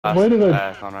Why did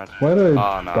I? Conrad. Why did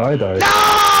I Oh no. die? No!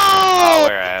 Oh,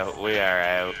 we're out. We are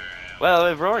out. Well,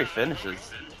 if Rory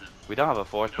finishes, we don't have a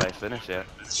fourth place finish yet.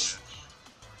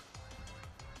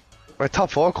 My top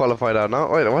 4 qualified out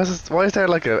now. Wait, why is there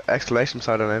like an exclamation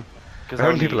sign on name? Because How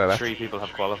many only people are left? 3 people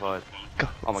have qualified. Go.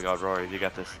 Oh my god, Rory, you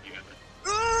get this.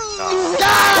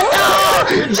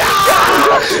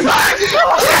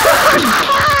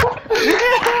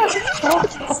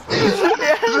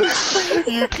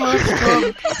 You close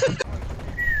club.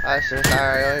 I should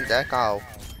start on deck off.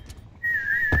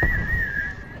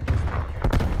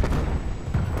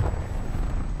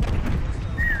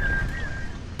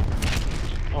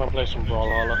 I wanna play some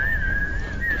Brawlhalla.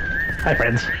 Hi,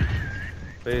 friends.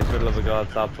 Please, for the love of God,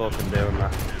 stop fucking doing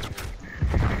that.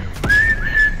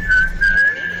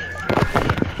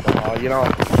 Oh, you know.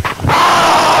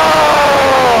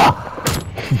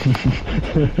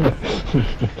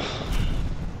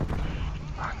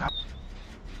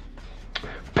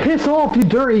 Piss off, you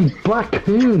dirty black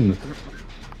coon!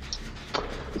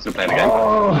 Still playing again?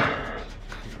 Oh,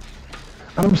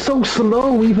 and I'm so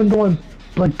slow, even though I'm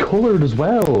like colored as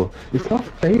well. It's not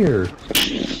fair.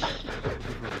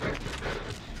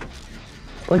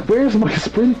 Like, where's my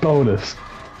sprint bonus?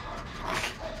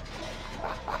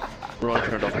 We're all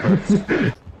turned off first.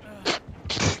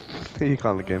 You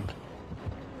call the game.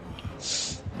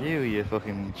 You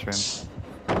fucking shrimp.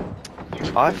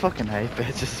 I fucking hate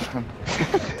bitches, man.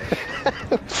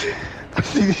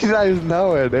 These guys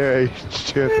nowhere there, you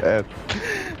shit head.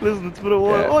 Listen, it's been a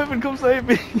while. Yeah. Ivan, come save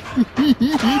me.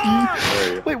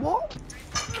 Wait, what?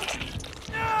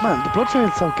 Man, the blood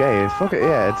train's so gay. It's fucking,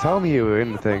 yeah, it told me you were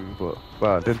in the thing, but,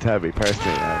 well, it didn't tell me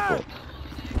personally, but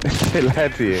it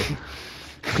led to you.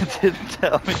 It didn't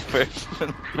tell me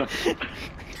personally.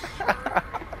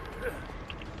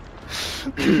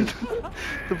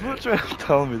 The blood trail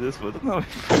told me this, but it didn't tell me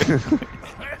personally.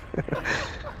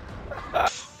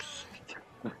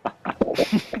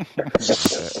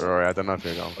 Rory, I don't know if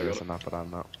you're going for this or not, but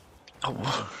I'm not. Oh,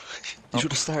 you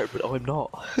should have started, but I'm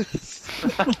not.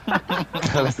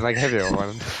 Listen, I gave you a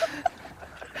one.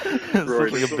 It's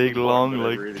Rory, like a big long,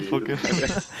 like, really fucking...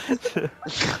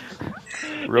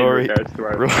 In Rory. regards to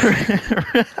our Rory.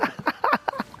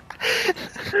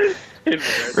 in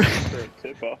regards to our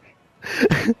tip off.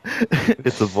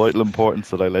 It's of vital importance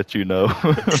that I let you know.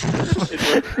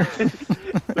 It's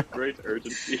of great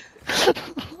urgency.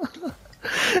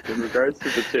 In regards to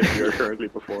the tip you are currently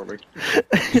performing.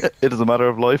 It is a matter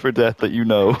of life or death that you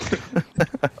know.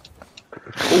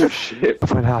 Oh shit. Go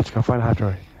find a hatch,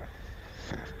 Rory.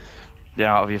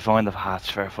 Yeah, if you find the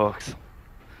hatch, fair fucks.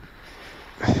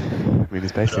 I mean,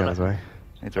 he's basically on his way.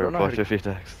 Need to reply to a few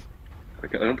texts.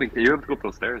 Okay, I don't think you have to go up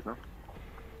those stairs, no?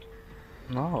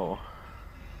 No.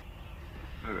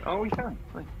 Oh, we can.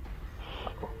 Fine.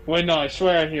 Wait, no, I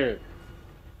swear I hear it.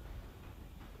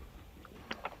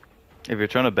 If you're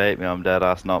trying to bait me, I'm dead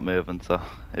ass not moving, so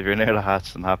if you're near the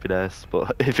hatch, then happy days.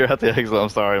 But if you're at the exit, I'm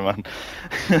sorry, man.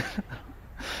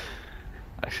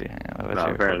 Actually, hang on, No,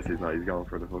 in fairness, he's not. He's going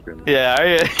for the fucking... Yeah, are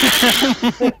you?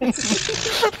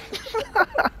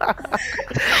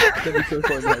 Let me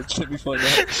find out. Let me find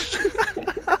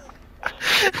out.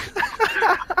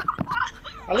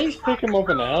 At least pick him up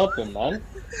and help him, man.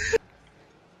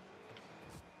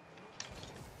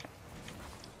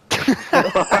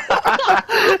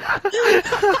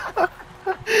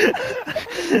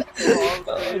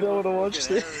 I don't want to watch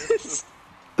this.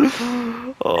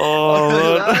 Oh,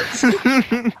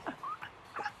 man.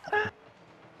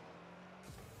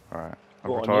 Alright, I'm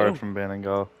Go on, retired you. from being in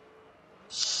goal.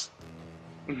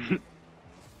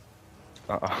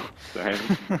 Uh-oh. Damn.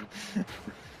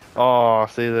 Oh,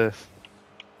 see this.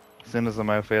 As soon as I'm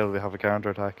outfield, we have a counter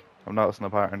attack. I'm noticing a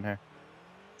pattern here.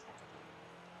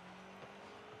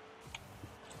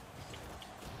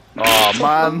 Oh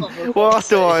man,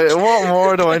 what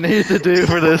more do I need to do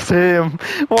for this team?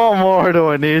 What more do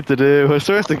I need to do? I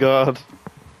swear to God.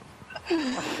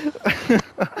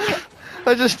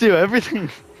 I just do everything.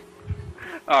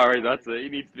 Alright, that's it. He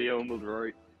needs to be humbled,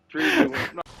 Rory. 3, 2,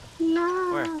 1.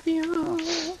 No. Where?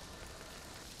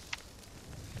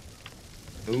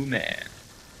 Oh man.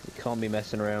 You can't be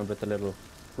messing around with the little...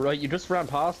 Right, you just ran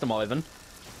past him, Ivan.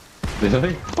 Did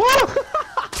I?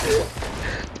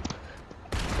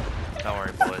 Don't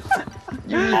worry, boys.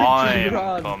 I'm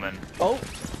run. coming. Oh!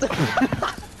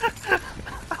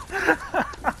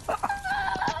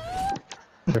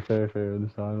 fair,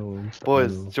 understandable.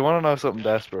 Boys, do you want to know something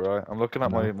desperate, right? I'm looking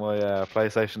at No. my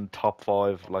PlayStation top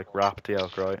 5, like, rap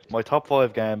TLC, right? My top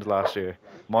 5 games last year.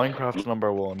 Minecraft's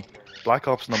number 1, Black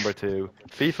Ops number 2,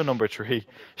 FIFA number 3,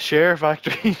 Share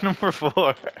Factory number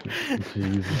 4,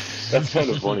 Jesus. That's kind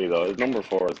of funny though. Number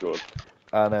 4 is good.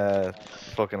 and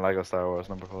fucking Lego Star Wars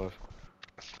number 5.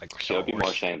 Shit, I'd be more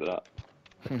ashamed of that.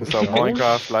 So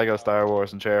Minecraft, Lego Star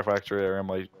Wars, and Share Factory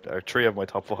are 3 of my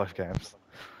top 5 games.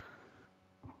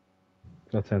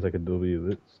 That sounds like a W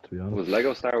list, to be honest. Was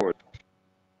Lego Star Wars?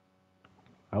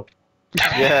 Oh.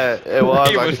 Yeah, it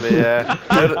was actually. Yeah.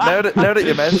 Now that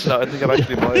you mention it, I think it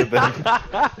actually might have been.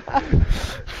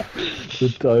 The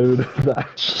tone of that.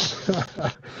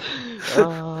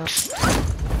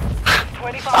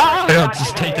 Yeah,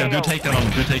 just take down, do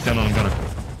takedown on him, got him.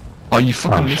 Oh, you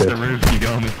fucking missed shit. the roof, you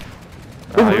got me.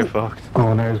 Oh, you're fucked.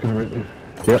 Oh, now he's gonna rip me.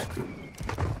 Yep.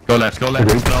 Go left, no.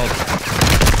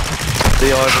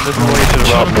 See, Ivan, this is why you should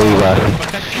have robbed me,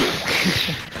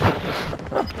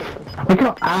 I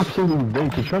got absolutely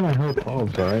raped. You're trying to help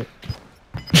Hobbs, alright?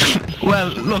 Well,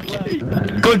 look,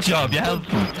 good job, you helped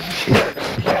him.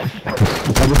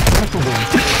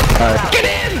 Get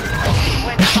in!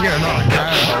 You're not a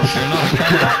car horse, you're not a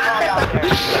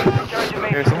car.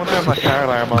 Here, someone turn my car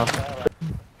alarm on.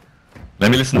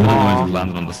 Let me listen to one noise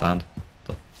landed on the sand.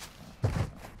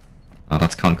 Oh,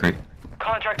 that's concrete.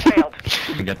 Contract failed.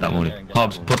 You can get that money.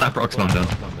 Hobbs, put that prox bomb down.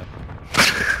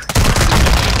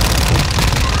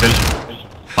 Finish.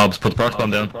 Hobbs, put the prox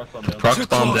bomb down. Prox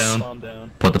bomb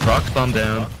down. Put the prox bomb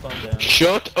down.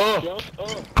 Shut up!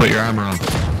 Put your armor on.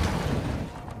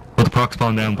 Put the prox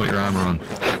bomb down, put your armor on.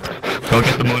 Go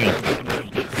get the money.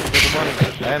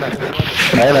 Aina.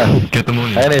 Get the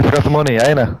money. Aina, you forgot the money.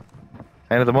 Aina,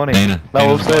 the money. Aina. No,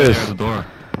 Aina, upstairs. The door.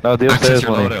 No, the Access upstairs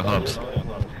your money. loadout, Hobbs.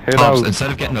 Here, Hobbs, no.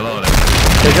 instead of getting the loadout.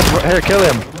 Here, kill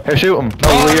him. Here, shoot him. No,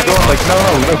 where you're going, like,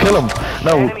 no, kill him.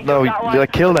 No,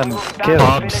 like, kill them. Kill.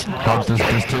 Hobbs,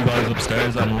 there's 2 guys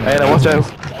upstairs. Aina, watch out.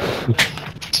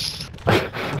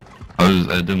 I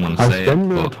didn't want to I say spend it,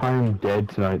 more but time dead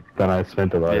tonight than I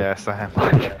spent alive. Yeah, Sam.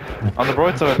 On the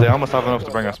bright side, they almost have enough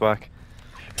to bring us back.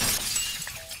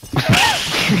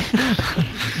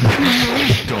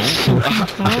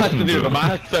 don't. I had to do the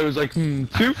maths, I was like, 2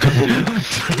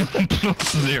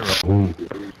 plus 0. Ooh.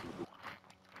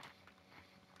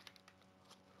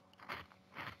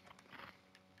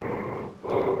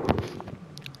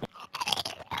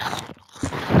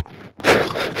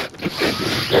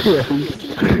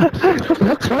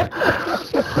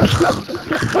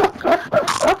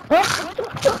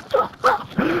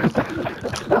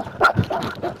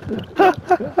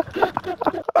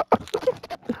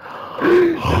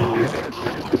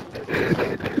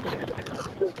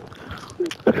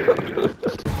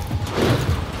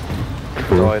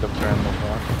 Died up turning them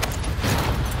back.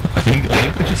 I think we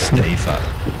just stay fat.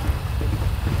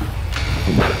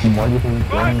 Why do you think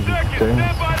James is doing?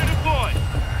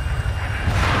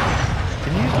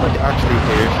 Can you like actually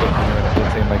hear something when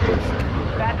it seem like this?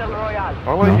 Battle Royale.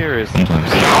 All I hear is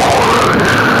Sometimes.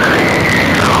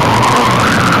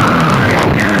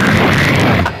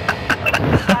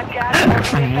 Got gas on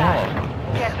From the what?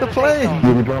 Get to the safe plane. zone.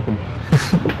 You'll be dropping.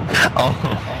 Oh.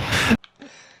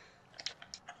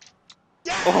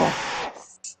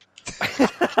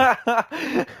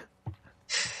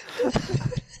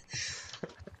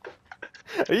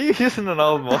 Are you using an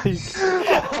old mic?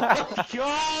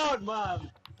 God, man!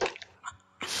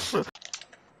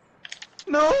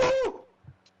 No!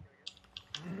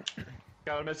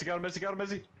 Got him,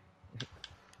 Missy.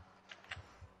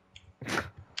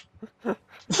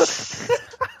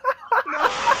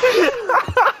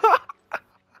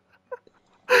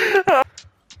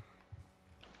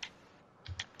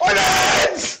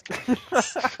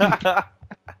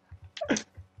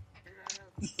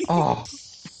 Oh.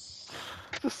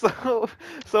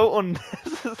 So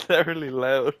unnecessarily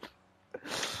loud.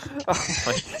 Oh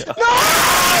my god.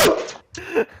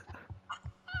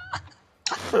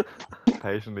 No!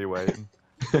 Patiently waiting.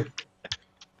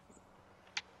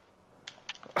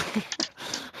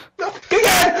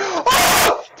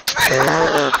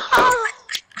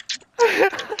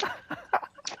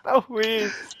 No,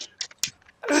 please.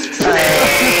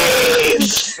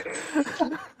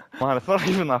 Man, it's not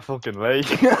even that fucking late.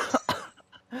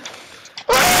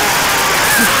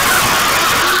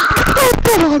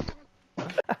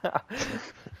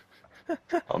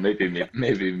 Oh, maybe me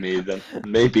then.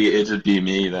 Maybe it'll be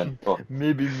me then. Oh.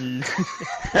 Maybe me.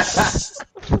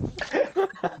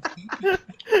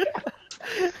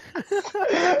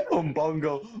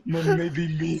 Bongo, maybe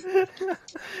me.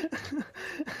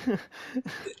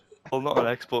 Well, not an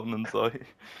X button in sight.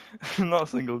 Not a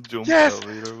single jump Yes! out of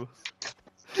either of us.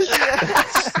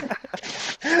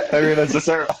 I realized I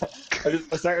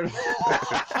started.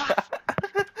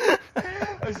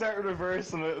 I started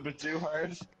reversing a little bit too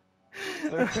hard.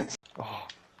 Oh.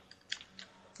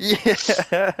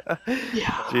 Yeah!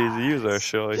 Jeez, you are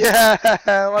shy.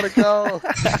 Yeah, what a goal!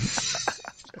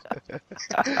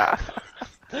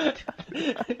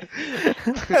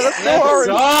 Let's go,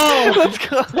 Orange! Let's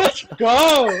go! Let's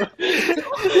go!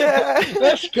 Yeah!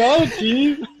 Let's go,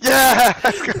 team! Yeah,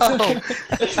 let's go!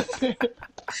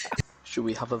 Should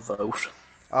we have a vote?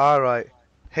 Alright.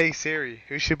 Hey Siri,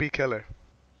 who should be killer?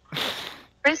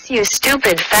 Chris, you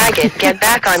stupid faggot, get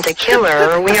back onto killer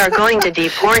or we are going to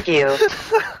deport you.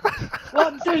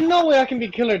 What? There's no way I can be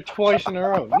killer twice in a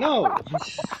row. No!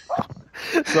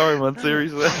 Sorry, man,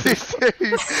 seriously.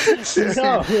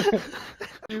 No!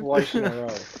 Twice in a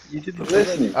row. You didn't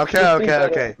listen.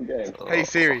 Okay. Hey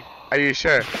Siri, are you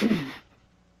sure?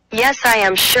 Yes, I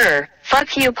am sure.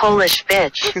 Fuck you, Polish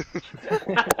bitch.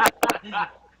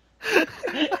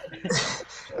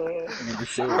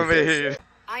 I mean,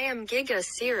 I am Giga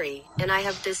Siri, and I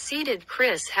have decided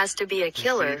Chris has to be a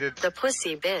killer, Decided. the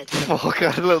pussy bitch. Oh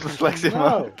god, a little dyslexia,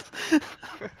 man.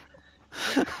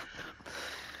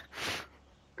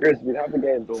 Chris, we have a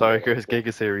game. Sorry, Chris,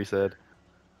 Giga Siri said.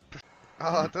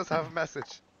 oh, it does have a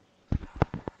message.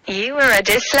 You are a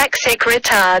dyslexic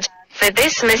retard. For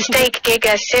this mistake,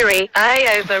 Giga Siri,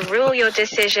 I overrule your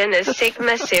decision as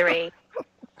Sigma Siri.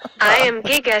 I am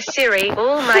Giga Siri,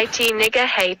 almighty nigger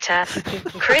hater.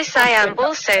 Chris, I am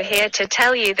also here to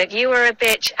tell you that you are a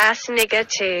bitch ass nigger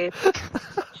too.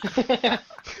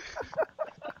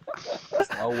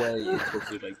 No way it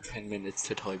took you like 10 minutes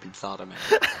to type in Sodom.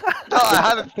 No, I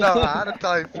had a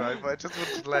time right, but I just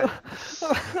wanted to let.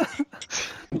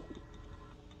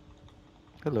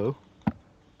 Hello.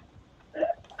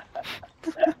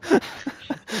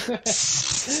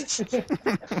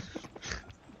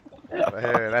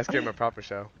 Here, let's give him a proper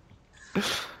show.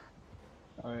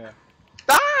 Oh yeah.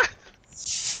 Ah!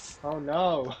 Oh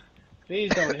no.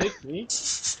 Please don't hit me.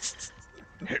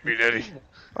 Hit me, Daddy.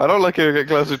 I don't like you get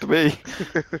closer to me.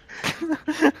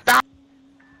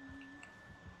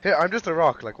 Here, I'm just a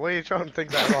rock. Like, why are you throwing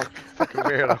things at a rock? Fucking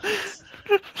weirdo.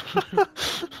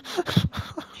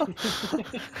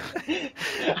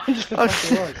 I'm just a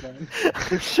fucking rock, man.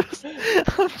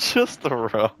 I'm just a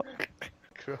rock.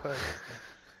 Christ.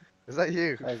 Is that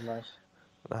you? That was nice.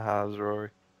 The has, Rory.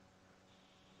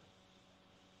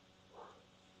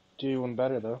 Do one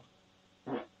better though.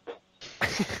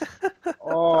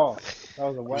 Oh, that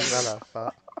was a wet. Hello,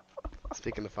 fat.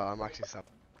 Speaking of fat, I'm actually sap.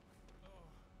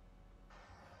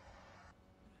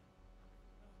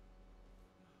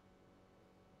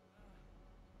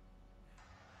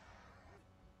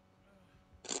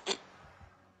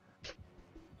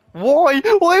 Why?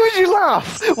 Why would you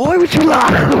laugh? Why would you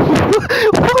laugh?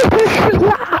 Why would you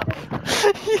laugh?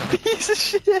 You piece of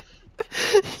shit.